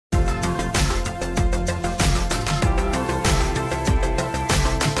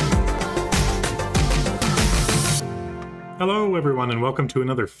everyone, and welcome to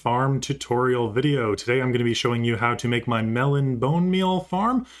another farm tutorial video. Today I'm going to be showing you how to make my melon bone meal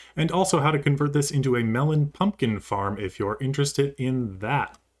farm and also how to convert this into a melon pumpkin farm if you're interested in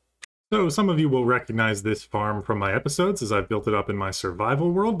that. So some of you will recognize this farm from my episodes as I've built it up in my survival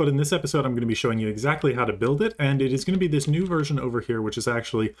world, but in this episode I'm going to be showing you exactly how to build it, and it is going to be this new version over here which is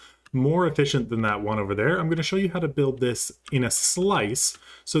actually more efficient than that one over there. I'm going to show you how to build this in a slice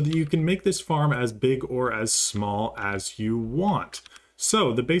so that you can make this farm as big or as small as you want.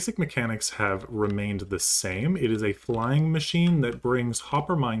 So the basic mechanics have remained the same. It is a flying machine that brings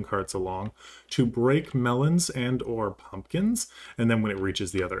hopper minecarts along to break melons and or pumpkins, and then when it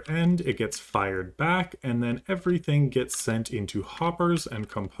reaches the other end it gets fired back, and then everything gets sent into hoppers and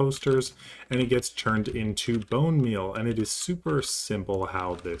composters and it gets turned into bone meal. And it is super simple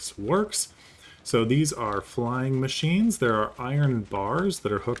how this works. So these are flying machines. There are iron bars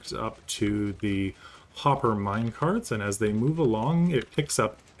that are hooked up to the hopper minecarts, and as they move along it picks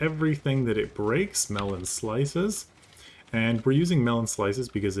up everything that it breaks, melon slices. And we're using melon slices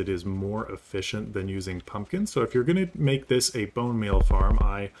because it is more efficient than using pumpkins. So if you're going to make this a bone meal farm,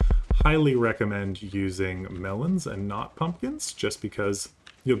 I highly recommend using melons and not pumpkins, just because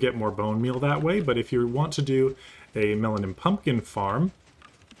you'll get more bone meal that way. But if you want to do a melon and pumpkin farm,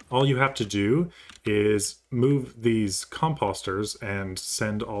 all you have to do is move these composters and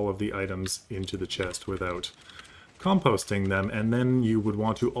send all of the items into the chest without composting them, and then you would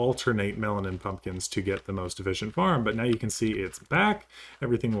want to alternate melon and pumpkins to get the most efficient farm. But now you can see it's back.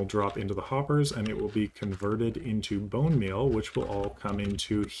 Everything will drop into the hoppers and it will be converted into bone meal, which will all come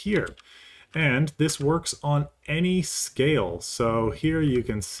into here. And this works on any scale. So here you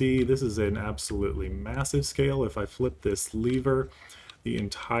can see this is an absolutely massive scale. If I flip this lever, the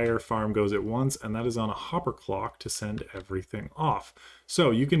entire farm goes at once, and that is on a hopper clock to send everything off. So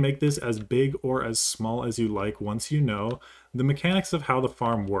you can make this as big or as small as you like once you know the mechanics of how the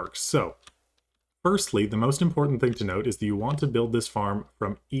farm works. So firstly, the most important thing to note is that you want to build this farm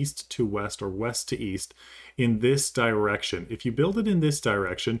from east to west or west to east in this direction. If you build it in this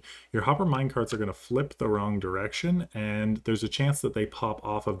direction, your hopper minecarts are going to flip the wrong direction, and there's a chance that they pop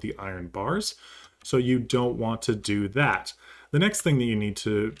off of the iron bars. So you don't want to do that. The next thing that you need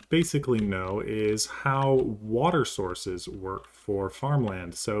to basically know is how water sources work for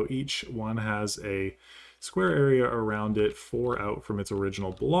farmland. So each one has a square area around it, 4 out from its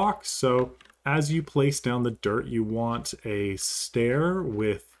original block. So as you place down the dirt, you want a stair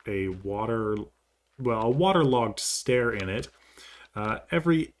with a waterlogged stair in it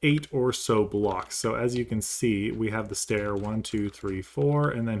every 8 or so blocks. So as you can see, we have the stair 1, 2, 3, 4,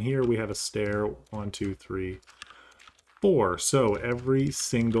 and then here we have a stair 1, 2, 3, 4. So every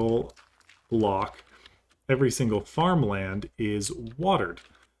single block, every single farmland is watered.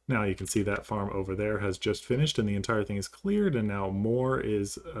 Now you can see that farm over there has just finished and the entire thing is cleared, and now more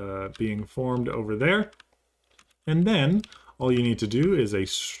is being formed over there. And then all you need to do is a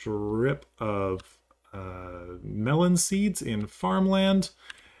strip of melon seeds in farmland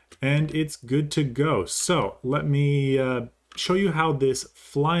and it's good to go. So let me show you how this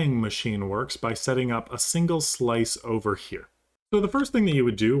flying machine works by setting up a single slice over here. So the first thing that you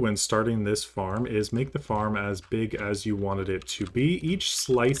would do when starting this farm is make the farm as big as you wanted it to be. Each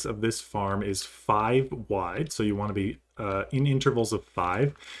slice of this farm is 5 wide, so you want to be in intervals of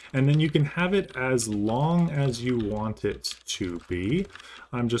 5, and then you can have it as long as you want it to be.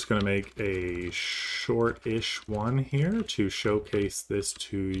 I'm just going to make a short-ish one here to showcase this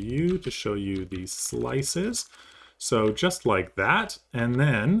to you, to show you these slices. So just like that, and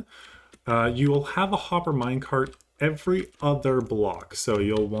then you will have a hopper minecart every other block. So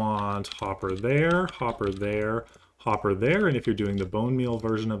you'll want hopper there, hopper there, hopper there, and if you're doing the bone meal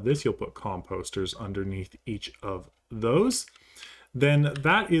version of this, you'll put composters underneath each of those. Then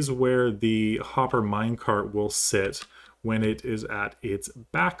that is where the hopper minecart will sit when it is at its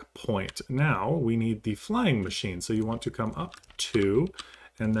back point. Now we need the flying machine, so you want to come up 2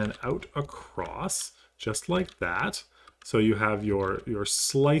 and then out across, just like that. So you have your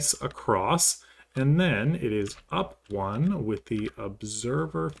slice across, and then it is up 1 with the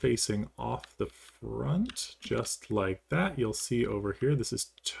observer facing off the front, just like that. You'll see over here, this is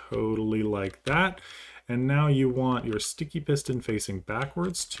totally like that. And now you want your sticky piston facing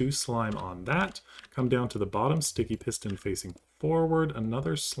backwards, 2 slime on that. Come down to the bottom, sticky piston facing forward,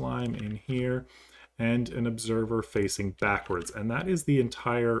 another slime in here, and an observer facing backwards. And that is the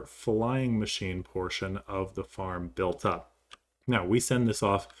entire flying machine portion of the farm built up. Now we send this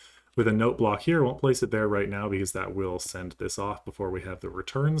off with a note block here. I won't place it there right now because that will send this off before we have the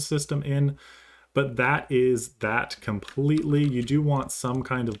return system in. But that is that completely. You do want some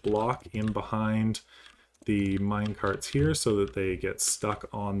kind of block in behind the minecarts here so that they get stuck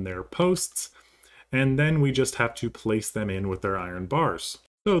on their posts. And then we just have to place them in with their iron bars.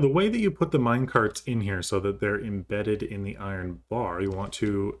 So the way that you put the minecarts in here so that they're embedded in the iron bar, you want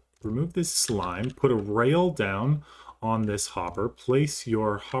to remove this slime, put a rail down on this hopper, place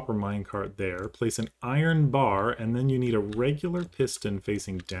your hopper minecart there, place an iron bar, and then you need a regular piston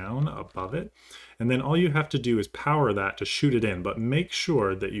facing down above it. And then all you have to do is power that to shoot it in, but make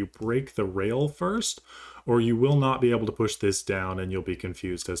sure that you break the rail first, or you will not be able to push this down and you'll be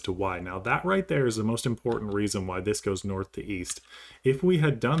confused as to why. Now that right there is the most important reason why this goes north to east. If we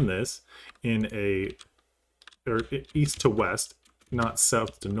had done this in east to west, not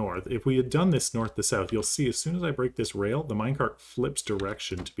south to north, if we had done this north to south, you'll see as soon as I break this rail, the minecart flips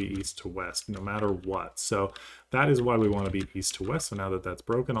direction to be east to west, no matter what. So that is why we want to be east to west. So now that that's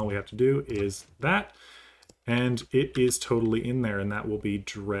broken, all we have to do is that, and it is totally in there, and that will be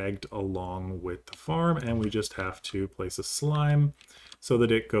dragged along with the farm, and we just have to place a slime so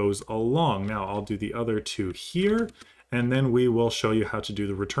that it goes along. Now I'll do the other two here, and then we will show you how to do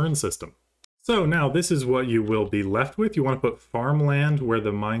the return system. So now this is what you will be left with. You want to put farmland where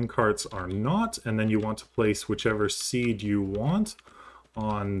the minecarts are not, and then you want to place whichever seed you want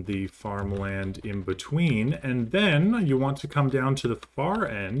on the farmland in between. And then you want to come down to the far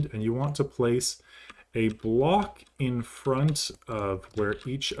end and you want to place a block in front of where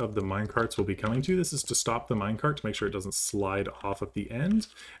each of the minecarts will be coming to. This is to stop the minecart to make sure it doesn't slide off at the end.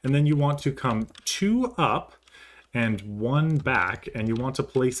 And then you want to come 2 up and 1 back, and you want to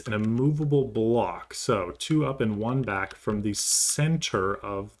place an immovable block. So 2 up and 1 back from the center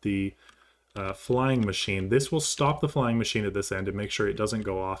of the flying machine. This will stop the flying machine at this end and make sure it doesn't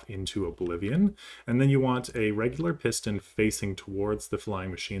go off into oblivion. And then you want a regular piston facing towards the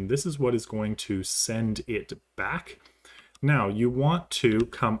flying machine. This is what is going to send it back. Now you want to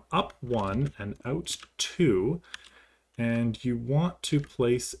come up 1 and out 2. And you want to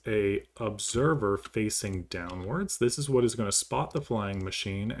place a observer facing downwards. This is what is going to spot the flying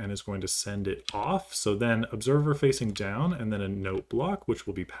machine and is going to send it off. So then observer facing down, and then a note block, which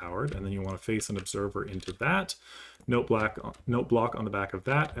will be powered. And then you want to face an observer into that note block on the back of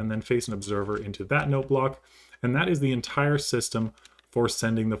that, and then face an observer into that note block. And that is the entire system for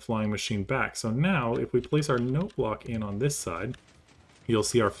sending the flying machine back. So now if we place our note block in on this side, you'll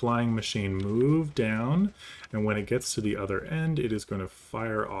see our flying machine move down, and when it gets to the other end, it is going to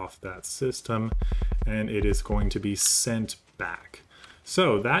fire off that system, and it is going to be sent back.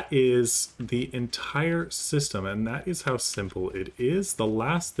 So that is the entire system, and that is how simple it is. The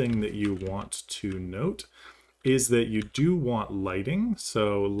last thing that you want to note is that you do want lighting.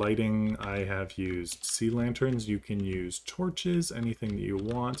 So lighting, I have used sea lanterns. You can use torches, anything that you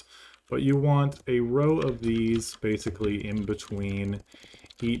want. But you want a row of these basically in between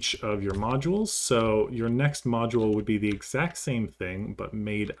each of your modules. So your next module would be the exact same thing, but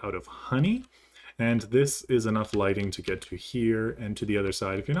made out of honey. And this is enough lighting to get to here and to the other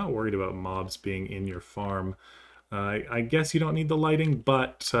side. If you're not worried about mobs being in your farm, I guess you don't need the lighting,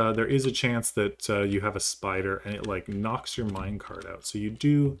 but there is a chance that you have a spider and it like knocks your minecart out. So you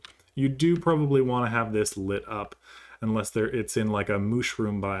do probably want to have this lit up, unless it's in like a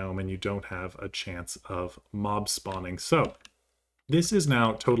mushroom biome and you don't have a chance of mob spawning. So this is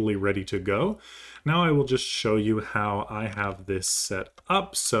now totally ready to go. Now I will just show you how I have this set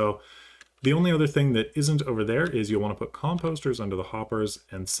up. So the only other thing that isn't over there is you'll want to put composters under the hoppers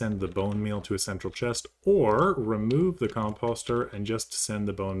and send the bone meal to a central chest, or remove the composter and just send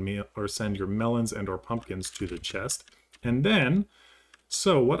the bone meal, or send your melons and or pumpkins to the chest. And then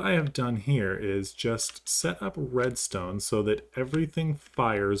so what I have done here is just set up redstone so that everything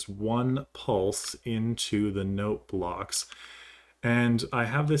fires 1 pulse into the note blocks. And I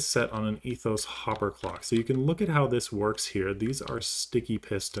have this set on an ethos hopper clock. So you can look at how this works here. These are sticky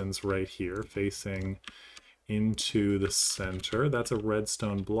pistons right here facing into the center. That's a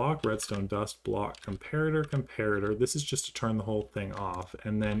redstone block, redstone dust block, comparator. This is just to turn the whole thing off.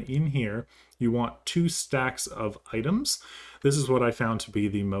 And then in here, you want 2 stacks of items. This is what I found to be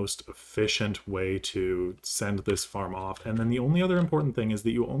the most efficient way to send this farm off. And then the only other important thing is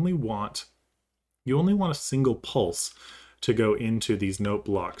that you only want a single pulse to go into these note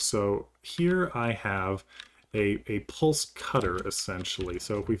blocks. So here I have a pulse cutter essentially.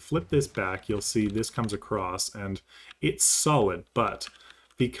 So if we flip this back, you'll see this comes across and it's solid, but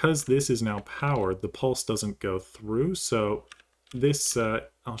because this is now powered, the pulse doesn't go through. So this,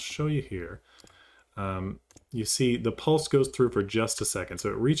 I'll show you here. You see the pulse goes through for just a second. So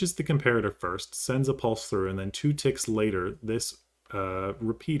it reaches the comparator first, sends a pulse through, and then 2 ticks later, this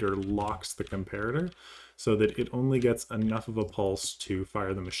repeater locks the comparator so that it only gets enough of a pulse to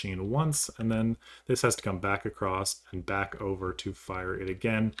fire the machine once, and then this has to come back across and back over to fire it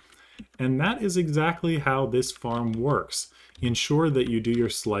again. And that is exactly how this farm works. Ensure that you do your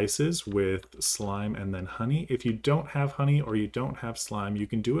slices with slime and then honey. If you don't have honey or you don't have slime, you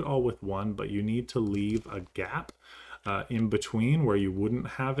can do it all with one, but you need to leave a gap in between where you wouldn't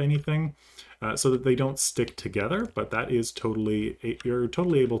have anything so that they don't stick together. But that is you're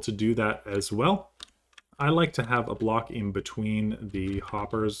totally able to do that as well. I like to have a block in between the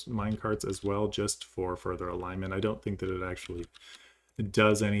hoppers minecarts as well, just for further alignment. I don't think that it actually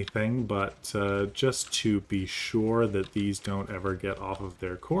does anything, but just to be sure that these don't ever get off of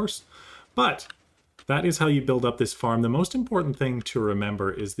their course. But that is how you build up this farm. The most important thing to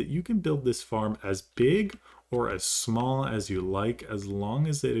remember is that you can build this farm as big or as small as you like, as long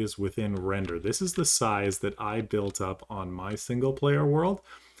as it is within render. This is the size that I built up on my single player world,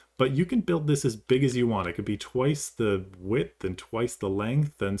 but you can build this as big as you want. It could be twice the width and twice the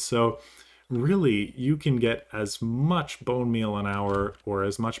length, and so really you can get as much bone meal an hour or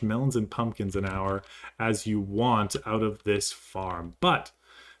as much melons and pumpkins an hour as you want out of this farm. But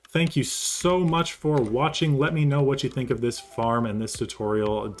thank you so much for watching. Let me know what you think of this farm and this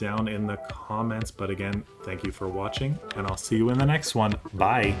tutorial down in the comments. But again, thank you for watching, and I'll see you in the next one.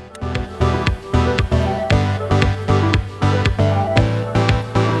 Bye.